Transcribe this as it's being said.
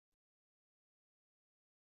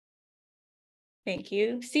Thank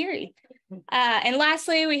you, Siri. And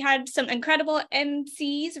lastly, we had some incredible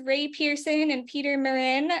MCs, Ray Pearson and Peter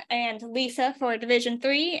Marin and Lisa for Division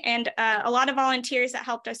 3, and a lot of volunteers that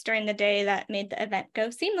helped us during the day that made the event go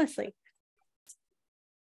seamlessly.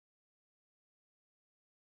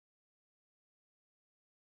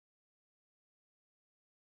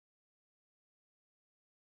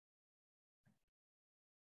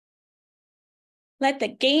 Let the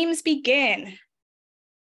games begin.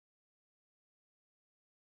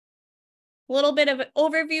 A little bit of an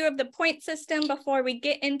overview of the point system before we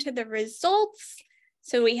get into the results.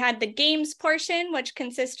 So we had the games portion, which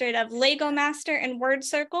consisted of Lego Master and Word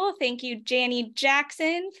Circle. Thank you, Janny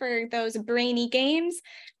Jackson, for those brainy games.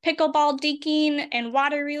 Pickleball, deking, and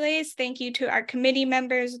water relays. Thank you to our committee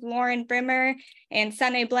members, Lauren Brimmer and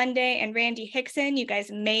Sunny Blende and Randy Hickson. You guys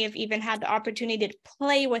may have even had the opportunity to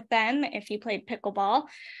play with them if you played pickleball.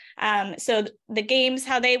 So the games,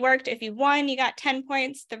 how they worked, if you won, you got 10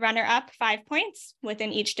 points, the runner-up 5 points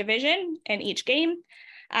within each division and each game.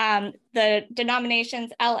 The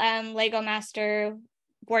denominations LM, Lego Master,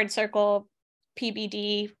 Word Circle,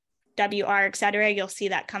 PBD, WR, etc. You'll see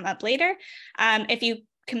that come up later. If you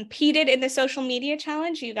competed in the social media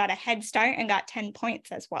challenge, you got a head start and got 10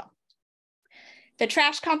 points as well. The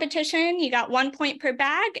trash competition, you got 1 point per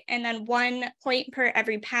bag and then 1 point per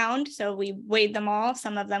every pound. So we weighed them all.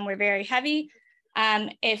 Some of them were very heavy.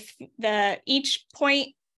 If each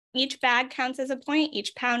bag counts as a point,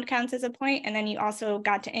 each pound counts as a point, and then you also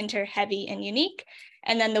got to enter heavy and unique.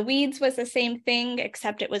 And then the weeds was the same thing,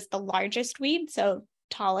 except it was the largest weed, so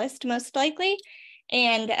tallest most likely,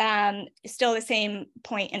 and still the same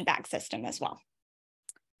point and bag system as well.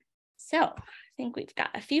 So I think we've got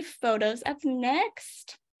a few photos up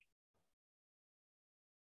next.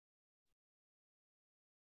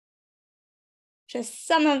 Just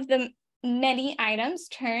some of the many items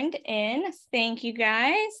turned in. Thank you,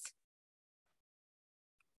 guys.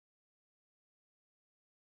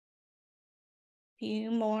 A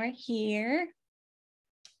few more here.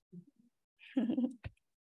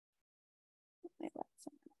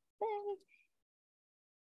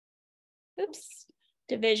 Oops.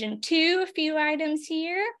 Division 2, a few items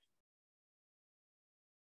here.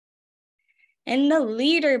 And the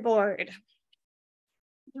leaderboard.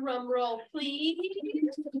 Drum roll, please.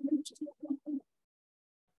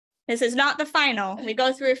 This is not the final. We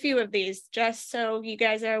go through a few of these just so you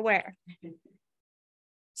guys are aware.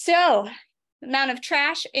 So, the amount of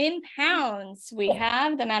trash in pounds. We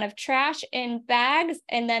have the amount of trash in bags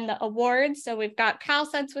and then the awards. So we've got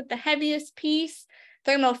CalSense with the heaviest piece,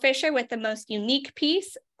 Thermo Fisher with the most unique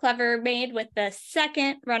piece, Clever Made with the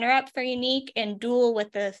second runner-up for unique, and Dual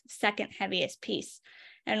with the second heaviest piece.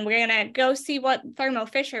 And we're gonna go see what Thermo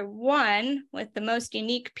Fisher won with the most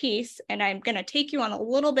unique piece. And I'm gonna take you on a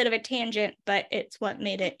little bit of a tangent, but it's what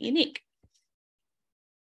made it unique.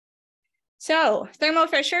 So Thermo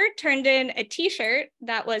Fisher turned in a t-shirt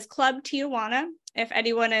that was Club Tijuana. If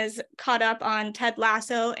anyone is caught up on Ted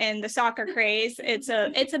Lasso and the soccer craze, it's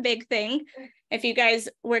a big thing. If you guys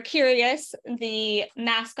were curious, the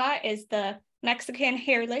mascot is the Mexican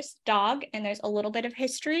hairless dog, and there's a little bit of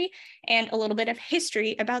history and a little bit of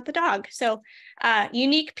history about the dog. So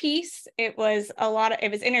unique piece. It was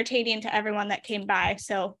entertaining to everyone that came by.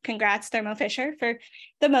 So congrats, Thermo Fisher, for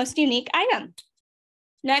the most unique item.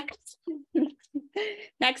 Next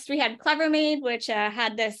we had Clever Made, which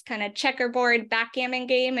had this kind of checkerboard backgammon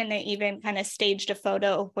game, and they even kind of staged a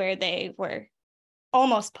photo where they were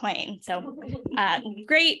almost playing. So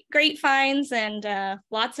great finds and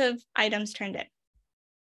lots of items turned in.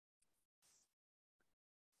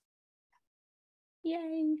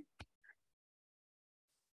 Yay.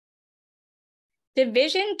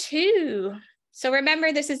 Division 2. So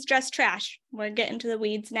remember, this is just trash. We'll get into the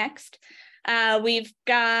weeds next. We've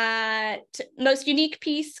got most unique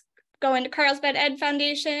piece going to Carlsbad Ed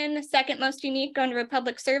Foundation, second most unique going to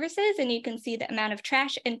Republic Services, and you can see the amount of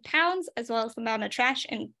trash in pounds as well as the amount of trash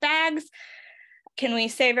in bags. Can we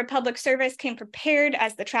say Republic Service came prepared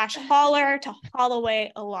as the trash hauler to haul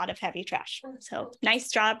away a lot of heavy trash? So nice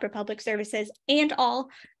job, Republic Services and all,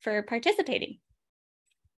 for participating.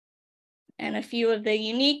 And a few of the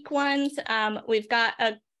unique ones, we've got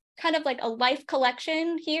a kind of like a life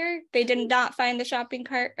collection here. They did not find the shopping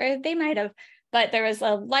cart, or they might have, but there was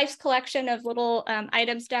a life's collection of little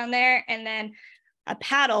items down there, and then a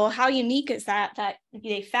paddle. How unique is that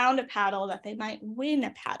they found a paddle, that they might win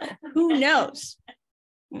a paddle? Who knows?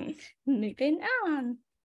 Moving on.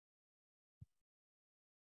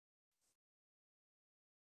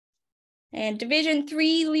 And Division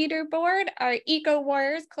 3 leaderboard, our Eco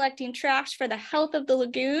Warriors collecting trash for the health of the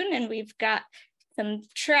lagoon, and we've got some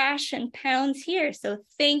trash and pounds here. So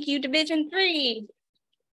thank you, Division 3.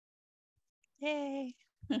 Yay.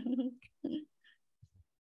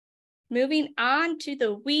 Moving on to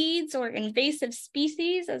the weeds or invasive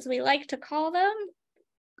species, as we like to call them.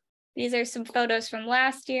 These are some photos from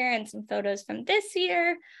last year and some photos from this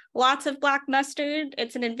year. Lots of black mustard.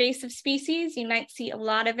 It's an invasive species. You might see a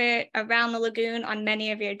lot of it around the lagoon on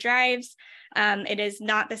many of your drives. It is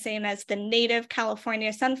not the same as the native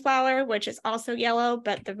California sunflower, which is also yellow,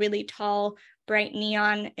 but the really tall, bright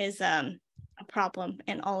neon is a problem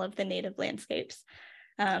in all of the native landscapes.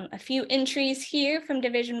 A few entries here from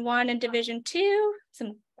Division 1 and Division 2,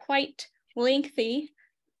 some quite lengthy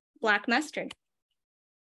black mustard.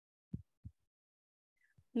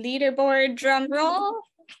 Leaderboard drum roll.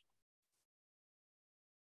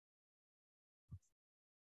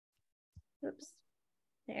 Oops,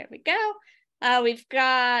 there we go. We've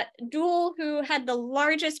got Duel, who had the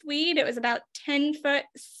largest weed. It was about 10 foot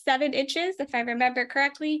 7 inches, if I remember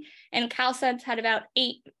correctly. And Calsuds had about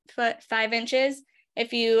 8 foot 5 inches.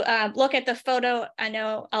 If you look at the photo, I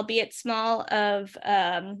know, albeit small, of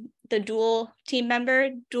the Duel team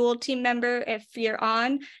member, if you're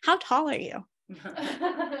on, how tall are you?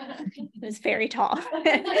 It was very tall.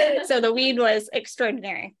 So the weed was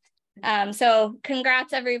extraordinary. So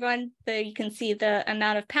congrats, everyone. You can see the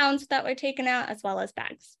amount of pounds that were taken out as well as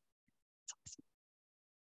bags.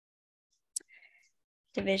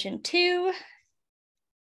 Division 2.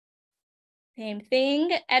 Same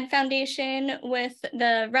thing, Ed Foundation with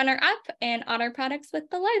the runner-up and Otter Products with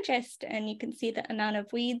the largest. And you can see the amount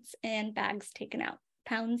of weeds and bags taken out,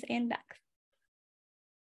 pounds and bags.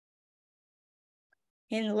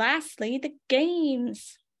 And lastly, the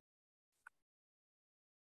games.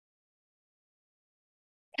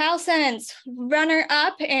 Calsense,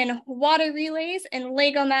 runner-up in water relays and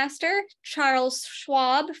Lego Master. Charles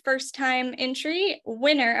Schwab, first-time entry,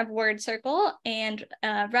 winner of word circle, and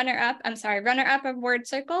runner-up of word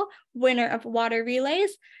circle, winner of water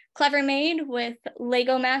relays. Clever Maid with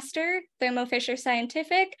Lego Master, Thermo Fisher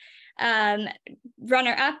Scientific,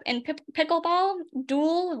 runner-up in pickleball.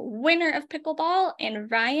 Duel, winner of pickleball, and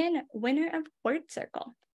Ryan, winner of word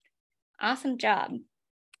circle. Awesome job.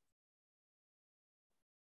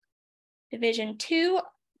 Division 2,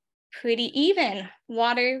 pretty even.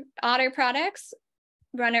 Otter Products,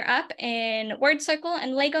 runner-up in word circle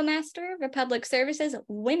and Lego Master. Republic Services,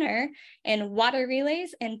 winner in water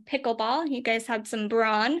relays and pickleball. You guys had some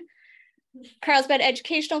brawn. Carlsbad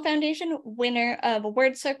Educational Foundation, winner of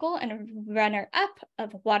word circle and runner-up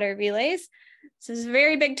of water relays. So this is a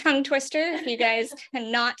very big tongue twister, if you guys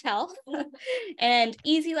cannot tell. And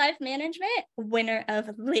Easy Life Management, winner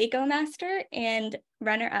of Lego Master and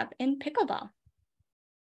runner-up in pickleball.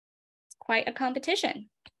 It's quite a competition.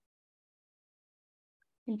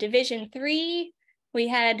 In Division 3, we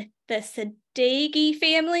had the Sadegi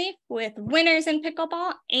family with winners in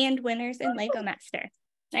pickleball and winners in Lego Master.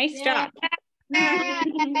 Nice job.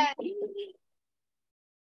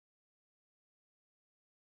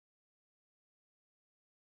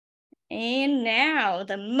 And now,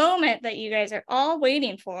 the moment that you guys are all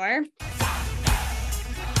waiting for.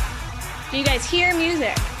 Do you guys hear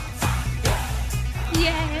music?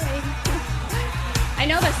 Yay! I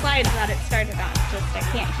know the slides that it started on, just I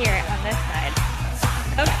can't hear it on this side.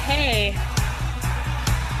 Okay.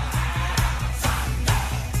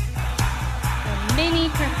 The mini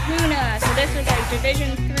Kahuna. So this is our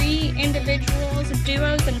Division 3 individuals,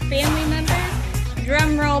 duos, and family members.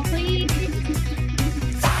 Drum roll, please.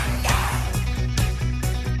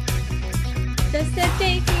 The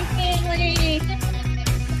Sadeki family.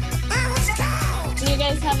 You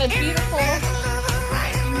guys have a beautiful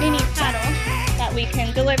mini paddle that we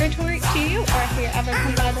can deliver to you, or if you ever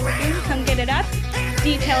come by the lagoon, come get it up.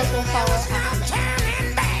 Details will follow after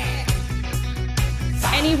that.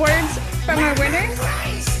 Any words from our winners?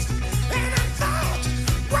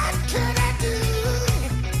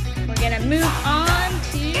 We're gonna move on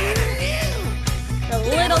to the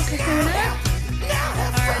little Kahuna.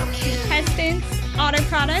 Our contestants, Otter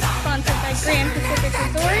Products, sponsored by Grand Pacific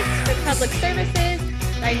Resorts, Republic Services,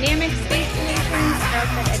 Dynamic Space Solutions,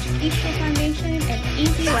 Carlsbad Educational Foundation, and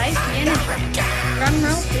Easy Life Management. Drum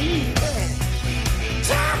roll, please.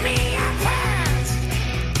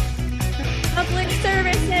 Public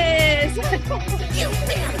Services.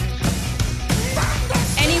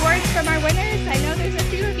 Any words from our winners? I know there's a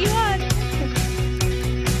few of you on.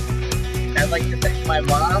 I'd like to thank my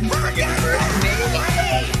mom for giving birth to me.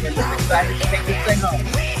 I'm excited to take this thing home.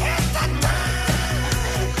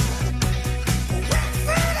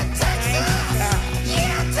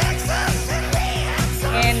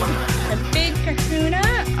 And the big Kahuna,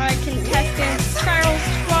 our contestants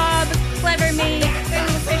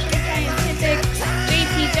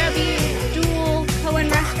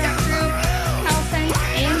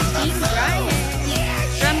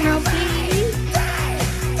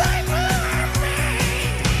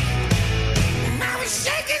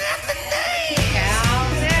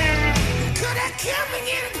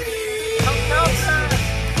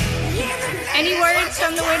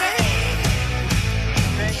from the winner.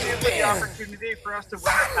 Thank you for the opportunity for us to win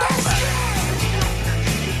our pass back.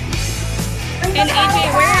 And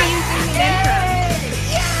AJ, where are you zooming in from?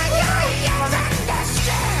 AJ, where are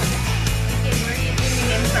you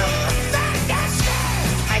zooming in from?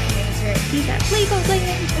 I can answer it. He's at Lego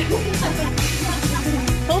Land.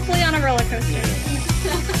 Hopefully on a roller coaster.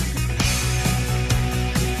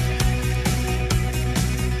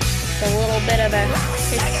 A little bit of a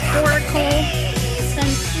historical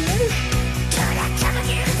sense here.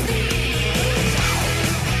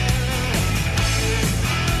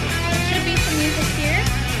 Should be some music here.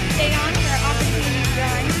 Stay on for our opportunity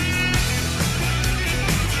drawing.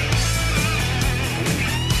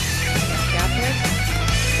 Got this.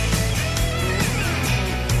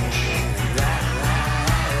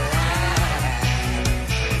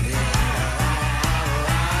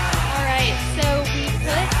 All right, so we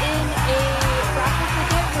put in a raffle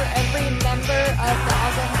ticket for every member of the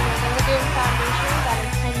Lagoona Foundation that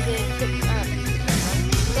attended the giving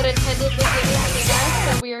event.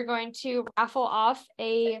 So we are going to raffle off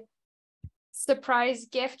a surprise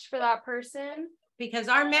gift for that person. Because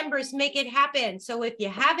our members make it happen. So if you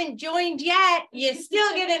haven't joined yet, you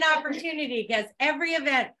still get an opportunity because every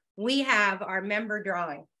event we have our member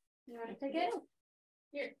drawing. You want to take it?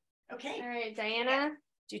 Here. Okay. All right, Diana.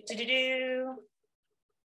 Do.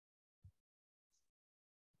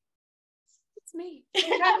 It's me.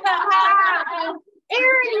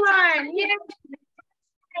 Everyone, yeah.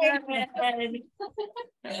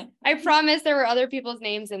 I promise there were other people's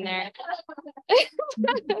names in there.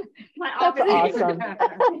 That's awesome.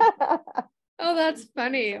 Oh, that's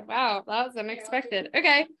funny. Wow, that was unexpected.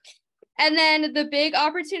 Okay. And then the big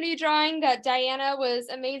opportunity drawing that Diana was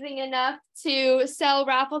amazing enough to sell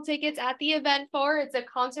raffle tickets at the event for. It's a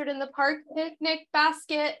concert in the park picnic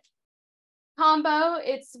basket combo.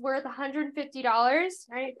 It's worth $150. All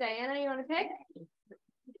right, Diana, you want to pick?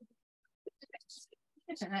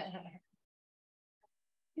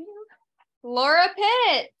 Laura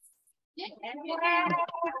Pitt.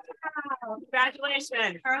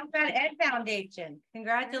 Congratulations. Carlsbad Ed Foundation.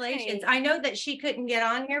 Congratulations. Nice. I know that she couldn't get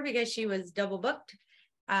on here because she was double booked.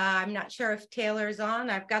 I'm not sure if Taylor's on.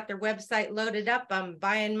 I've got their website loaded up. I'm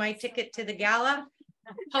buying my ticket to the gala.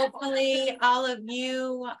 Hopefully all of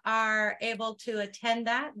you are able to attend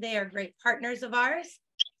that. They are great partners of ours.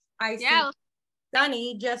 I see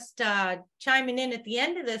Sunny just chiming in at the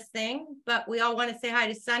end of this thing, but we all want to say hi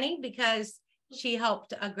to Sunny because she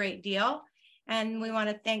helped a great deal. And we want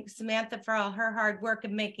to thank Samantha for all her hard work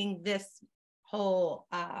in making this whole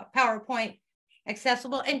PowerPoint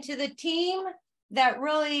accessible. And to the team that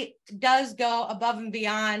really does go above and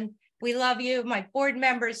beyond. We love you. My board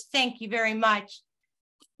members, thank you very much.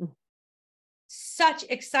 Such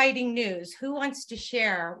exciting news. Who wants to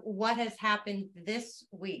share what has happened this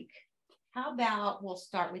week? How about we'll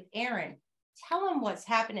start with Erin. Tell them what's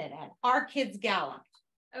happening at our Kids Gala.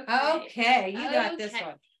 Okay, you got this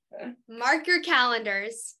one. Mark your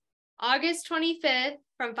calendars. August 25th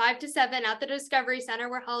from 5 to 7 at the Discovery Center.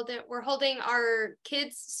 We're holding our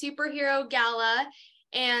Kids Superhero Gala,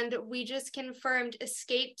 and we just confirmed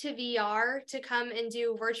Escape to VR to come and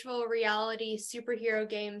do virtual reality superhero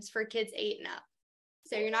games for kids 8 and up.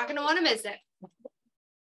 So you're not going to want to miss it.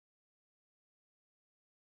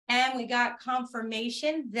 And we got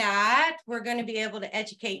confirmation that we're going to be able to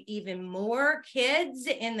educate even more kids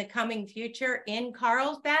in the coming future in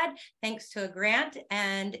Carlsbad, thanks to a grant,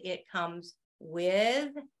 and it comes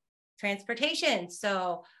with transportation.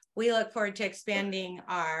 So we look forward to expanding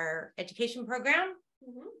our education program.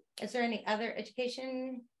 Is there any other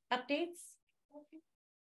education updates?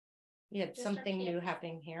 You have something new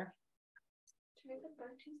happening here.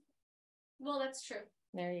 Well, that's true.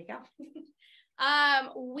 There you go.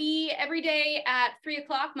 We every day at 3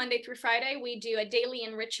 o'clock, Monday through Friday, we do a daily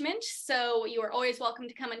enrichment. So you are always welcome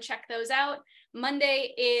to come and check those out.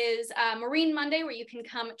 Monday is Marine Monday, where you can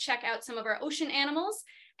come check out some of our ocean animals.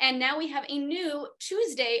 And now we have a new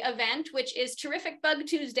Tuesday event, which is Terrific Bug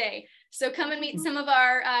Tuesday. So come and meet some of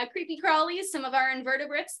our creepy crawlies, some of our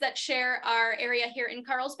invertebrates that share our area here in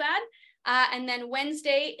Carlsbad. And then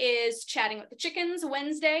Wednesday is Chatting with the Chickens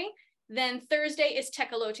Wednesday. Then Thursday is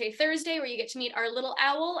Tecolote Thursday, where you get to meet our little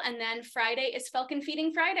owl. And then Friday is Falcon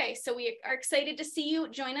Feeding Friday. So we are excited to see you.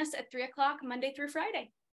 Join us at 3 o'clock, Monday through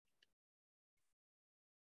Friday.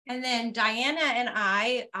 And then Diana and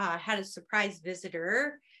I had a surprise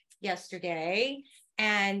visitor yesterday,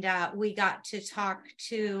 and we got to talk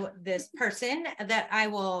to this person that I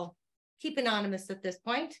will keep anonymous at this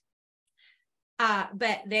point.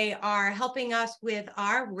 But they are helping us with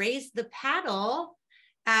our Raise the Paddle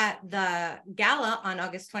at the gala on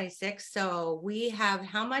August 26th. So we have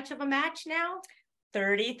how much of a match now?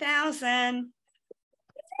 30,000.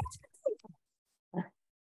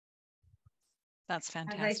 That's As I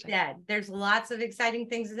fantastic. said, there's lots of exciting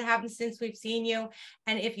things that have happened since we've seen you.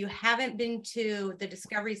 And if you haven't been to the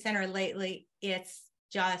Discovery Center lately, it's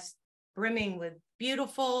just brimming with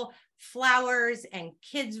beautiful flowers and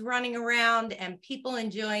kids running around and people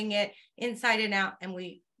enjoying it inside and out. And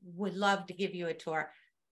we would love to give you a tour.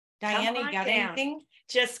 Diana, you got anything?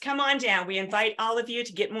 Just come on down. We invite all of you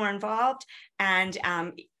to get more involved. And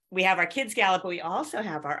we have our kids gala, but we also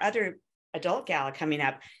have our other adult gala coming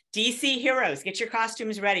up. DC Heroes, get your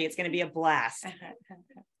costumes ready. It's going to be a blast.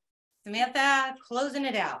 Samantha, closing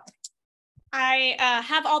it out. I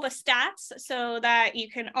have all the stats so that you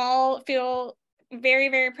can all feel very,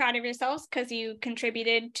 very proud of yourselves because you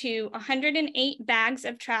contributed to 108 bags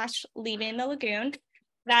of trash leaving the lagoon.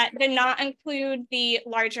 That did not include the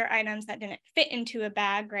larger items that didn't fit into a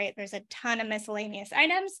bag, right? There's a ton of miscellaneous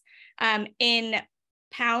items. In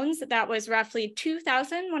pounds, that was roughly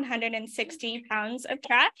 2,160 pounds of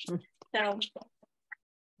trash. So,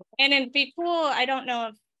 and it'd be cool. I don't know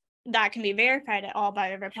if that can be verified at all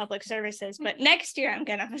by Republic Services, but next year I'm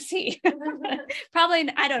gonna see. Probably,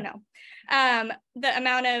 I don't know. The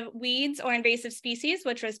amount of weeds or invasive species,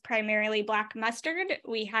 which was primarily black mustard,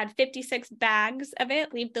 we had 56 bags of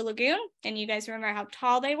it leave the lagoon, and you guys remember how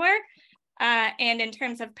tall they were. And in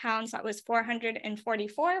terms of pounds, that was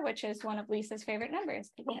 444, which is one of Lisa's favorite numbers.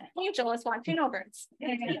 Angel is watching over.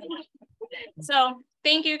 So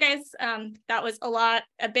thank you guys. That was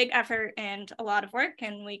a big effort and a lot of work,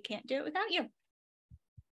 and we can't do it without you.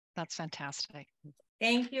 That's fantastic.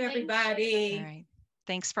 Thank you, everybody. All right.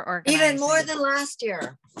 Thanks for organizing. Even more than last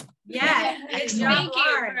year. Yeah. Thank you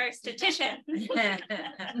for our statistician.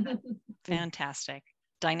 Fantastic.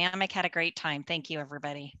 Dynamic had a great time. Thank you,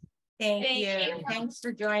 everybody. Thank Thank you. you. Thanks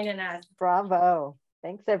for joining us. Bravo.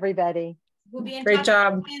 Thanks, everybody. We'll be in Great touch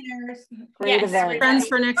job. with winners. Great Yes, event. Friends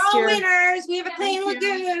for next All year. winners. We have a clean Thank you.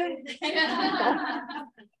 lagoon.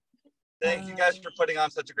 Thank you guys for putting on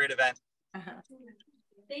such a great event.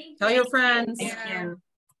 Tell your friends. Yeah.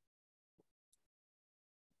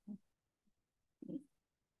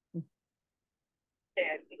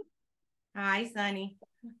 Hi, Sunny.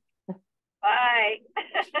 Bye.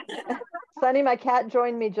 Sunny, my cat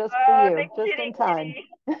joined me just for you, just in time.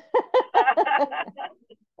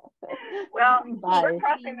 Well, Bye. we're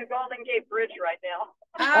crossing the Golden Gate Bridge right now.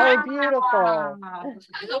 Oh, beautiful.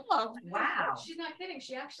 Oh, Wow. She's not kidding.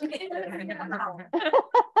 She actually did.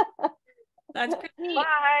 that's pretty neat.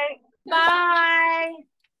 Bye. Bye.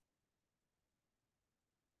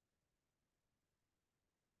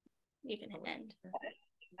 You can hit end.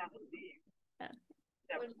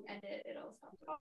 When you end it, it'll stop.